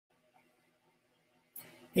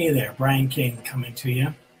Hey there, Brian King coming to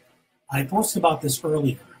you. I posted about this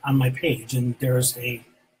earlier on my page, and there's a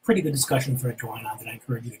pretty good discussion thread going on that I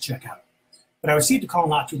encourage you to check out. But I received a call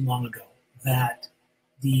not too long ago that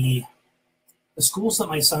the, the schools that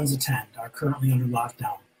my sons attend are currently under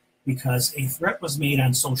lockdown because a threat was made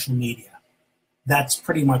on social media. That's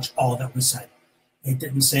pretty much all that was said. It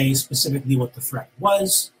didn't say specifically what the threat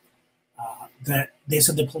was, that they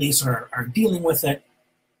said the police are dealing with it.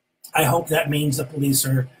 I hope that means the police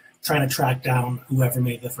are trying to track down whoever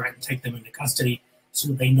made the threat and take them into custody so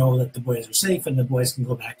that they know that the boys are safe and the boys can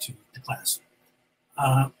go back to class.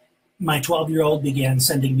 My 12-year-old began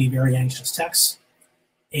sending me very anxious texts,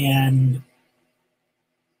 and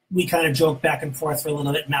we kind of joked back and forth for a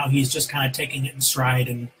little bit. Now he's just kind of taking it in stride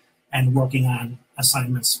and working on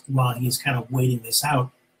assignments while he's kind of waiting this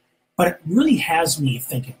out. But it really has me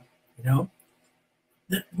thinking, you know?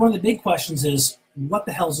 One of the big questions is, what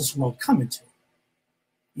the hell is this world coming to?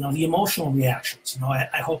 You know, the emotional reactions. You know,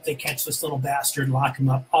 I hope they catch this little bastard, lock him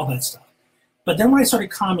up, all that stuff. But then when I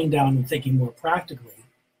started calming down and thinking more practically,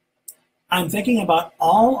 I'm thinking about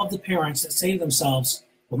all of the parents that say to themselves,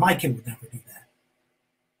 well, my kid would never do that.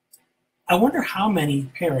 I wonder how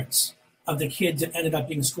many parents of the kids that ended up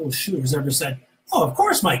being school shooters ever said, oh, of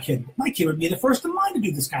course my kid would be the first in line to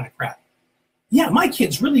do this kind of crap. Yeah, my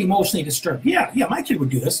kid's really emotionally disturbed. Yeah, my kid would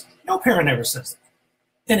do this. No parent ever says that.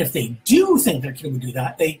 And if they do think their kid would do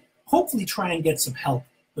that, they hopefully try and get some help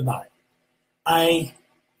about it. I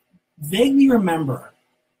vaguely remember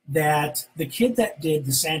that the kid that did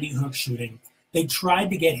the Sandy Hook shooting, they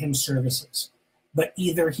tried to get him services, but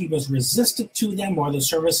either he was resistant to them or the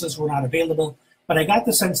services were not available. But I got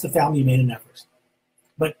the sense the family made an effort.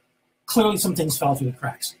 But clearly some things fell through the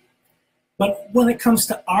cracks. But when it comes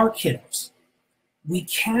to our kiddos, we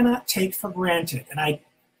cannot take for granted, and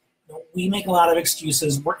we make a lot of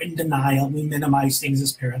excuses. We're in denial. We minimize things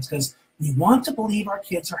as parents because we want to believe our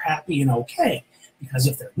kids are happy and okay. Because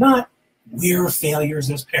if they're not, we're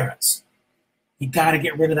failures as parents. You got to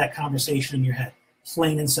get rid of that conversation in your head,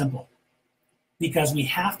 plain and simple. Because we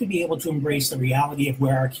have to be able to embrace the reality of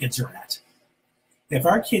where our kids are at. If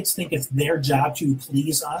our kids think it's their job to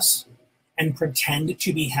please us and pretend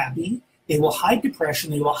to be happy, they will hide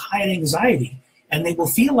depression, they will hide anxiety, and they will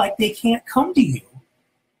feel like they can't come to you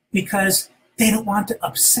because they don't want to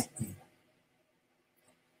upset you.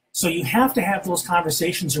 So you have to have those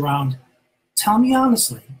conversations around, tell me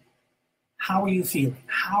honestly, how are you feeling?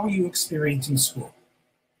 How are you experiencing school?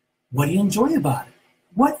 What do you enjoy about it?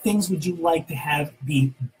 What things would you like to have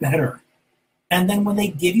be better? And then when they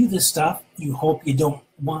give you this stuff you hope that you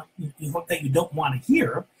don't want to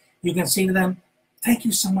hear, you can say to them, thank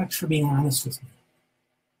you so much for being honest with me.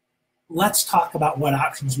 Let's talk about what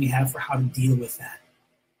options we have for how to deal with that.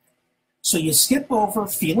 So you skip over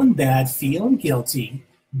feeling bad, feeling guilty,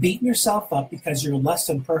 beating yourself up because you're a less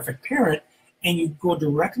than perfect parent, and you go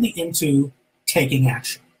directly into taking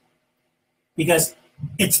action. Because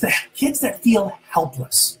it's the kids that feel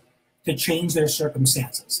helpless to change their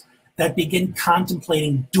circumstances that begin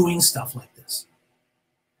contemplating doing stuff like this.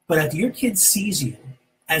 But if your kid sees you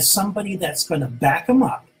as somebody that's going to back them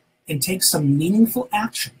up and take some meaningful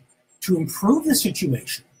action to improve the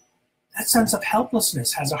situation, that sense of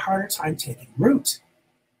helplessness has a harder time taking root.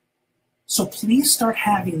 So please start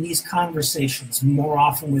having these conversations more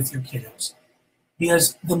often with your kiddos.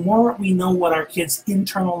 Because the more we know what our kids'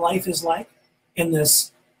 internal life is like in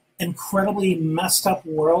this incredibly messed up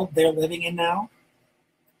world they're living in now,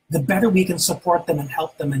 the better we can support them and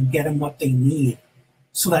help them and get them what they need.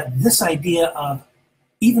 So that this idea of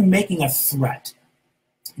even making a threat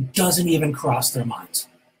doesn't even cross their minds.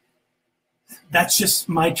 That's just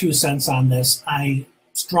my 2 cents on this. I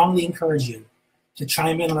strongly encourage you to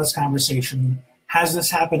chime in on this conversation. Has this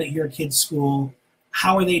happened at your kid's school?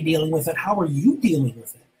 How are they dealing with it? How are you dealing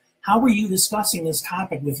with it? How are you discussing this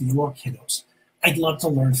topic with your kiddos? I'd love to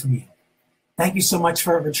learn from you. Thank you so much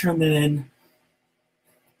for tuning in.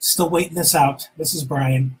 Still waiting this out. This is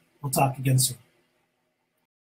Brian. We'll talk again soon.